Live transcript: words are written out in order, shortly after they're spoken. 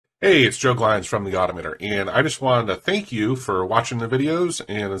Hey, it's Joe Glines from the-Automator, and I just wanted to thank you for watching the videos,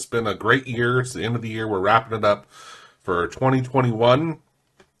 and it's been a great year. It's the end of the year. We're wrapping it up for 2021.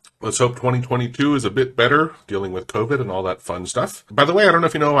 Let's hope 2022 is a bit better, dealing with COVID and all that fun stuff. By the way, I don't know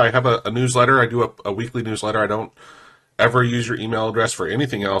if you know, I have a newsletter. I do a weekly newsletter. I don't ever use your email address for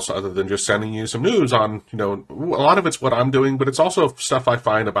anything else other than just sending you some news on, a lot of it's what I'm doing, but it's also stuff I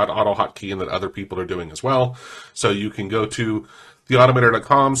find about AutoHotkey and that other people are doing as well. So you can go to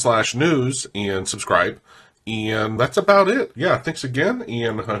the-Automator.com/news and subscribe. And that's about it. Yeah, thanks again.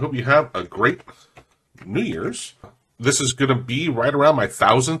 And I hope you have a great New Year's. This is going to be right around my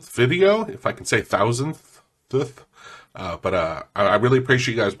 1,000th video, if I can say 1,000th. I really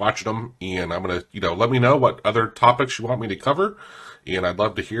appreciate you guys watching them, and I'm going to, let me know what other topics you want me to cover, and I'd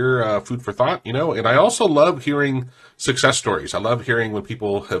love to hear food for thought, and I also love hearing success stories. I love hearing when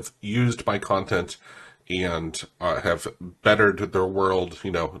people have used my content and have bettered their world. They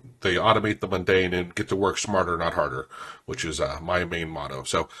automate the mundane and get to work smarter, not harder, which is my main motto.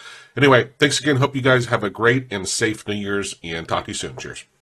 So anyway, thanks again. Hope you guys have a great and safe New Year's, and talk to you soon. Cheers.